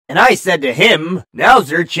And I said to him,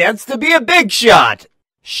 now's your chance to be a big shot.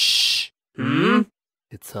 Shh.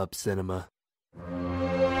 It's Hub Cinema.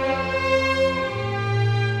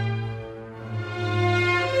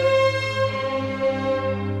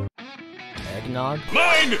 Eggnog?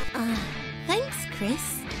 Mine! Thanks,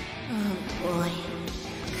 Kris. Oh boy.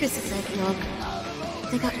 Chris's eggnog.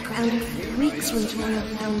 They got grounded for weeks when Toriel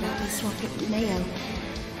found out we swapped it with mayo,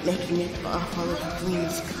 making me barf all over the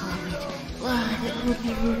cleanest carpet. Well, it would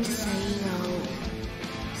be rude to say no.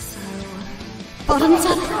 So, bottoms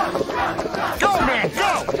up. Go, man,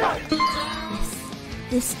 go!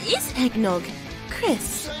 This is eggnog.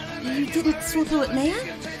 Kris, you didn't swap it with mayo?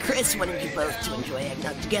 Kris wanted you both to enjoy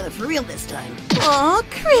eggnog together for real this time. Aw,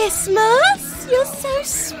 Christmas! You're so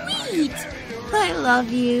sweet! I love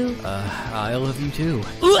you. I love you too.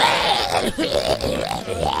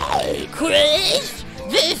 Kris,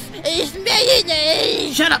 this is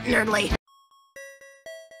mayonnaise! Shut up, Nerdly!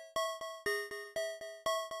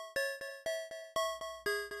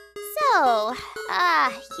 So,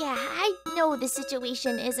 yeah, I know the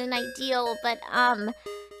situation isn't ideal, but, I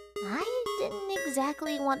didn't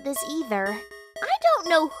exactly want this either. I don't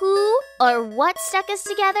know who or what stuck us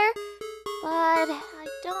together, but I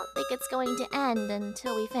don't think it's going to end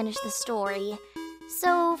until we finish the story.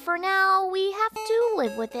 So, for now, we have to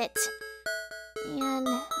live with it. And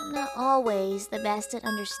I'm not always the best at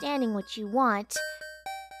understanding what you want,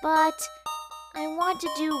 but I want to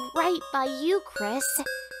do right by you, Kris.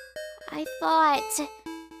 I thought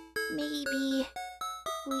maybe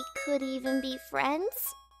we could even be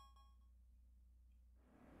friends?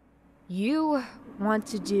 You want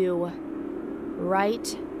to do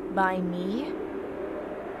right by me?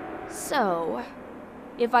 So,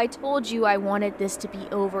 if I told you I wanted this to be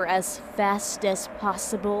over as fast as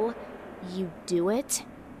possible, you'd do it?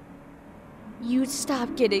 You'd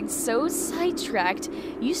stop getting so sidetracked,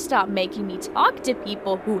 you stop making me talk to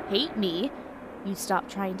people who hate me. You'd stop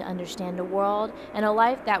trying to understand a world and a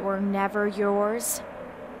life that were never yours.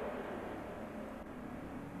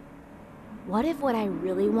 What if what I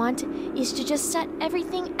really want is to just set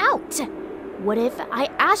everything out? What if I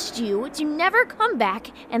asked you to never come back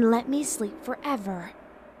and let me sleep forever?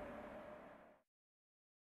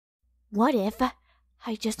 What if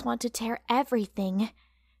I just want to tear everything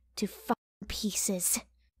to fucking pieces?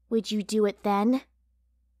 Would you do it then?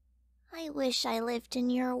 I wish I lived in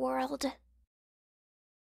your world.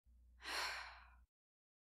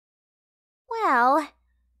 Well,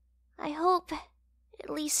 I hope at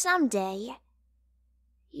least someday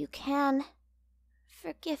you can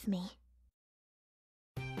forgive me.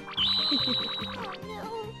 Oh no,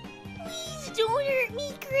 please don't hurt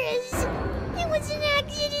me, Kris. It was an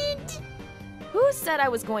accident. Who said I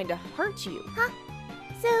was going to hurt you? Huh?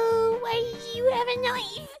 So why do you have a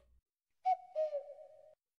knife?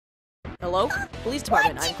 Hello? Police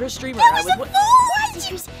department, I'm Kris Streamer. That was a fool!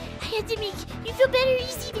 I had to make you feel better. You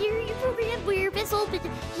see, there your program where your vessel, but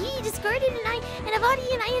he discarded a body,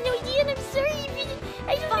 and I had no idea, and I'm sorry.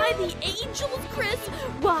 I don't By know. the angels, Kris!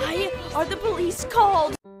 Why are the police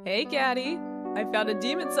called? Hey, Caddy. I found a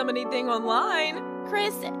demon summoning thing online.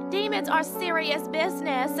 Kris, demons are serious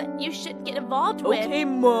business. You shouldn't get involved with. Okay,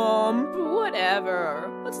 Mom. Whatever.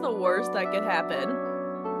 What's the worst that could happen?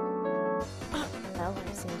 Well,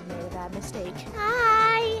 I seem to have made a bad mistake.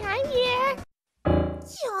 Hi, I'm here.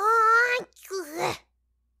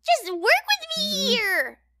 Just work with me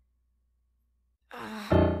here. I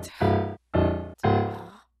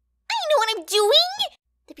know what I'm doing.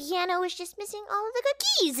 The piano is just missing all of the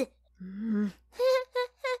cookies.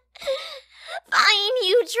 Fine,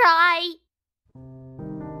 you try.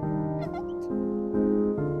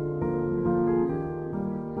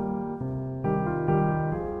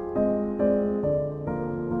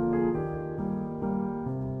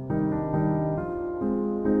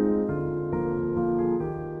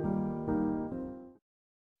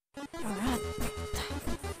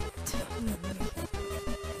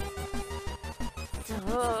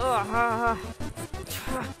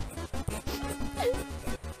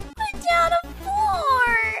 Put down a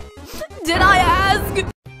 4. Did I ask?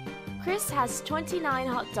 Kris has 29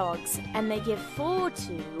 hot dogs, and they give 4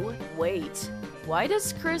 to... Wait, why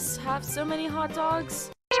does Kris have so many hot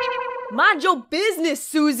dogs? Mind your business,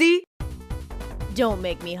 Susie! Don't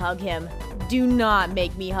make me hug him. Do not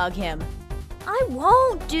make me hug him. I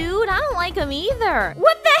won't, dude. I don't like him either.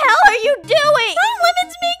 What the hell are you doing? Some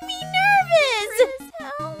lemons make me nervous.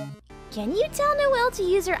 Help. Can you tell Noelle to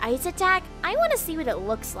use her ice attack? I want to see what it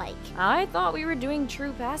looks like. I thought we were doing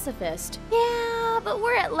true pacifist. Yeah, but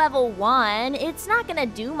we're at level 1. It's not gonna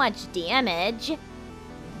do much damage.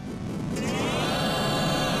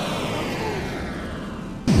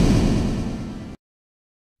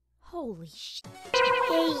 Holy sh!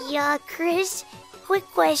 Hey, Kris, quick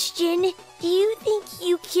question. Do you think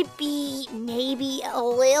you could be maybe a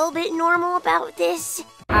little bit normal about this?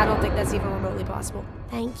 I don't think that's even remotely possible.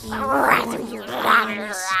 Thank you for your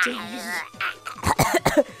honesty.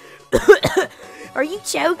 Are you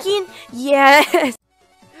choking? Yes!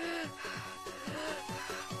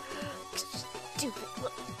 Stupid.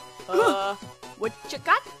 What you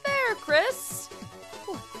got there, Kris?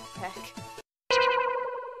 What the heck?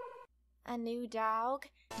 A new dog?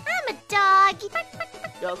 I'm a dog.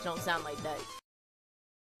 Dogs don't sound like that.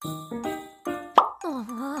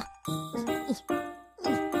 Aww.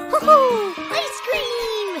 Woohoo! Ice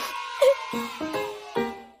cream!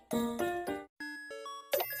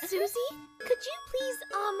 Susie, could you please,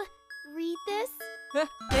 read this?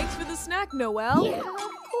 Thanks for the snack, Noelle. Yeah,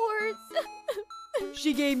 of course.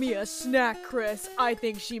 She gave me a snack, Kris. I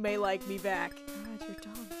think she may like me back. How's your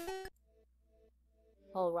dog?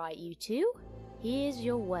 Alright, you two. Here's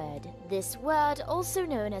your word. This word, also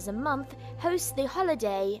known as a month, hosts the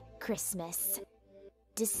holiday Christmas.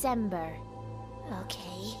 December.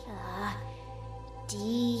 Okay,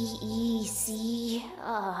 D-E-C-E-M?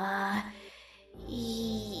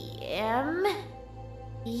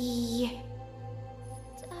 D-E-R-D.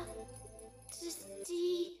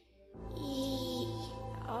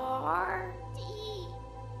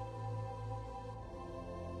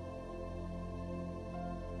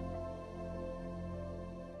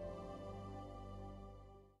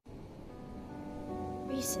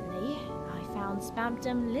 Recently, I found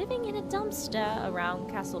Spamton living in a dumpster around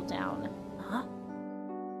Castletown. Huh?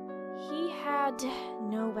 He had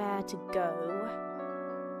nowhere to go.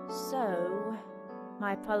 So,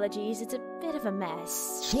 my apologies, it's a bit of a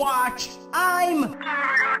mess. Swatch,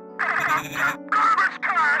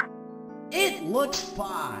 It looks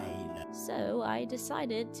fine. So I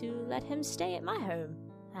decided to let him stay at my home.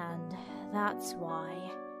 And that's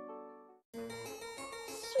why.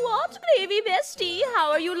 What, baby bestie? How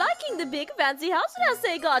are you liking the big fancy house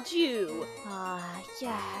Ralsei got you?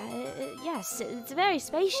 Yes, it's very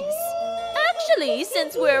spacious. Actually,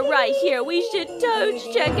 since we're right here, we should totes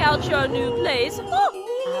check out your new place.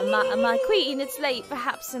 My queen, it's late,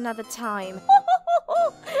 perhaps another time.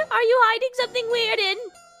 Are you hiding something weird in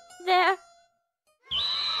there?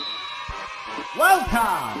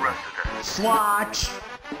 Welcome, Swatch.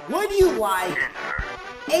 Would you like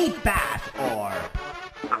a bath or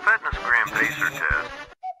the fitness gram pacer test?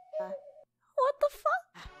 What the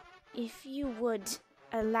fuck? If you would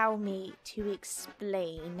allow me to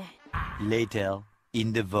explain. Later,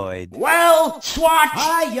 in the void. Well, Swatch,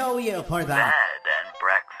 I owe you for that. Bed and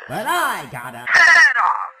breakfast. But I gotta Head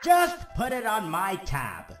off! just put it on my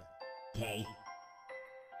tab. Okay?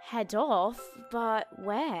 Head off? But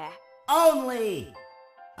where? Only,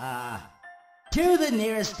 to the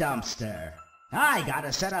nearest dumpster. I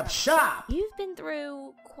gotta set up shop. You've been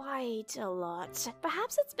through quite a lot.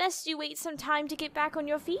 Perhaps it's best you wait some time to get back on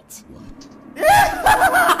your feet? What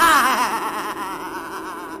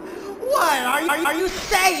are you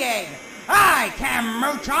saying? I can't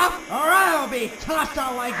mooch off, or I'll be tossed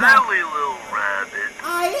out like that. Silly little rabbit.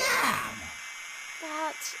 I am.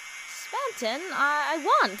 But, Spamton, I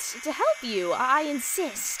want to help you. I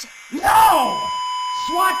insist. No!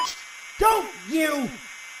 Swatch, don't you!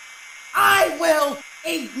 I will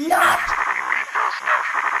eat nuts!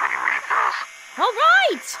 All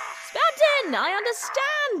right! Spamton, I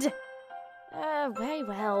understand! Very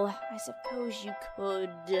well. I suppose you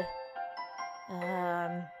could...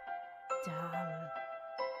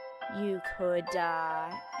 You could,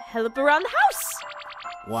 help around the house!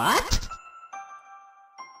 What?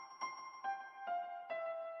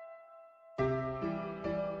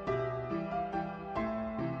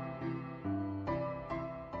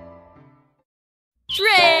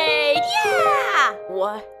 Trade! Yeah!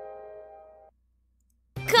 What?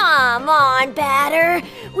 Come on, Batter.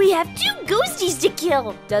 We have 2 ghosties to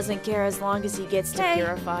kill. Doesn't care as long as he gets to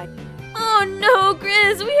purify. Oh no,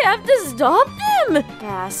 Kris, we have to stop them!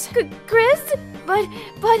 Pass. Kris? But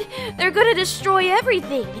they're gonna destroy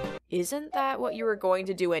everything. Isn't that what you were going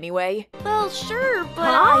to do anyway? Well, sure,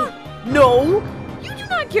 but No! You do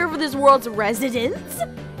not care for this world's residents!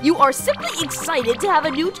 You are simply excited to have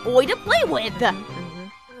a new toy to play with!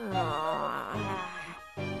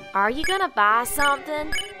 Are you gonna buy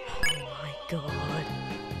something? Oh my god.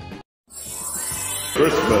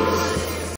 Christmas